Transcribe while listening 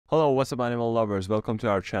Hello, what's up animal lovers, welcome to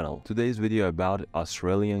our channel. Today's video about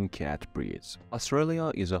Australian cat breeds.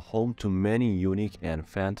 Australia is a home to many unique and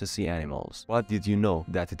fantasy animals. But did you know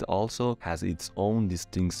that it also has its own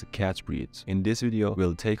distinct cat breeds? In this video,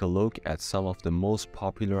 we'll take a look at some of the most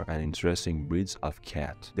popular and interesting breeds of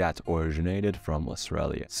cat that originated from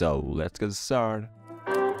Australia. So let's get started.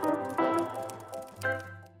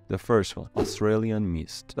 The first one, Australian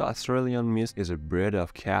Mist. The Australian Mist is a breed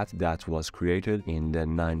of cat that was created in the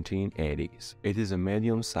 1980s. It is a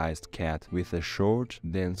medium-sized cat with a short,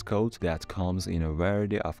 dense coat that comes in a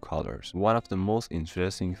variety of colors. One of the most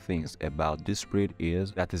interesting things about this breed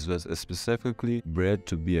is that it was specifically bred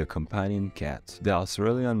to be a companion cat. The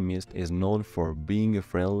Australian Mist is known for being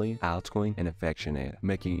friendly, outgoing, and affectionate,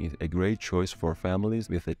 making it a great choice for families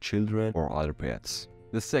with children or other pets.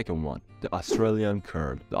 The second one, the Australian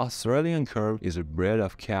Curl. The Australian Curl is a breed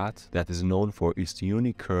of cat that is known for its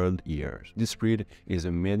unique curled ears. This breed is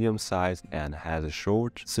a medium-sized and has a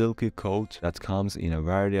short, silky coat that comes in a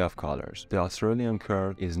variety of colors. The Australian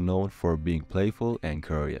Curl is known for being playful and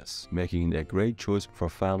curious, making it a great choice for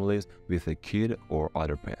families with a kid or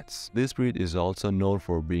other pets. This breed is also known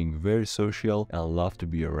for being very social and love to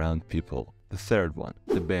be around people. The third one,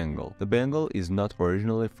 the Bengal. The Bengal is not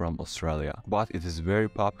originally from Australia, but it is a very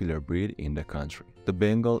popular breed in the country. The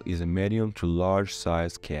Bengal is a medium to large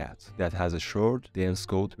sized cat that has a short, dense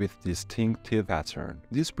coat with distinctive pattern.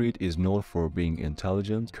 This breed is known for being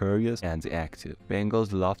intelligent, curious, and active.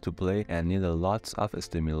 Bengals love to play and need a lot of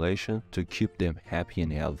stimulation to keep them happy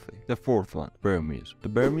and healthy. The fourth one, Burmese. The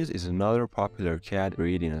Burmese is another popular cat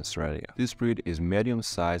breed in Australia. This breed is medium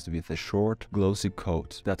sized with a short, glossy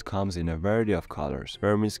coat that comes in a variety of colors.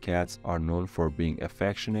 Burmese cats are known for being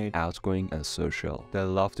affectionate, outgoing, and social. They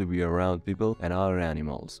love to be around people and other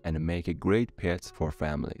animals and make a great pet for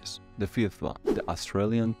families. The fifth one, the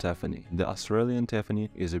Australian Tiffany. The Australian Tiffany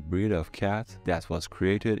is a breed of cat that was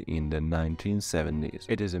created in the 1970s.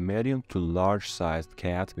 It is a medium to large sized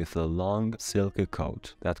cat with a long, silky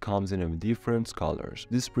coat that comes in different colors.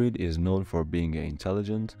 This breed is known for being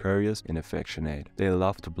intelligent, curious, and affectionate. They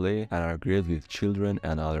love to play and are great with children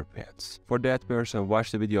and other pets. For that person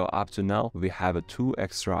watched the video up to now, we have two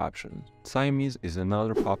extra options. Siamese is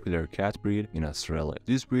another popular cat breed in Australia.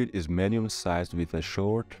 This breed is medium-sized with a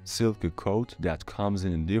short, silky coat that comes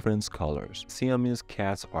in different colors. Siamese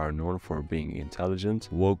cats are known for being intelligent,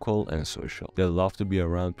 vocal, and social. They love to be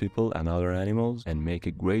around people and other animals and make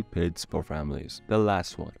a great pets for families. The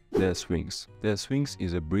last one, the Sphinx. The Sphinx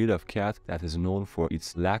is a breed of cat that is known for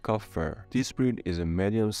its lack of fur. This breed is a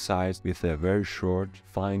medium-sized with a very short,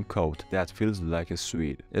 fine coat that feels like a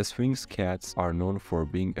sweet. Sphinx cats are known for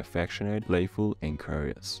being affectionate, playful, and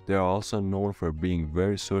curious. They are also known for being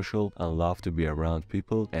very social and love to be around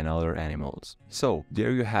people and other animals. So,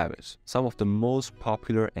 there you have it, some of the most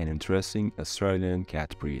popular and interesting Australian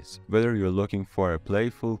cat breeds. Whether you're looking for a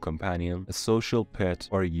playful companion, a social pet,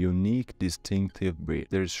 or a unique, distinctive breed,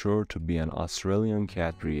 there is sure to be an Australian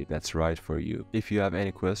cat breed that's right for you. If you have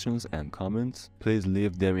any questions and comments, please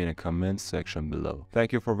leave them in a comment section below.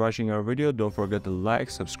 Thank you for watching our video. Don't forget to like,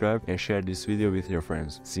 subscribe, and share this video with your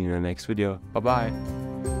friends. See you in the next video. Bye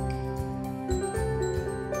bye.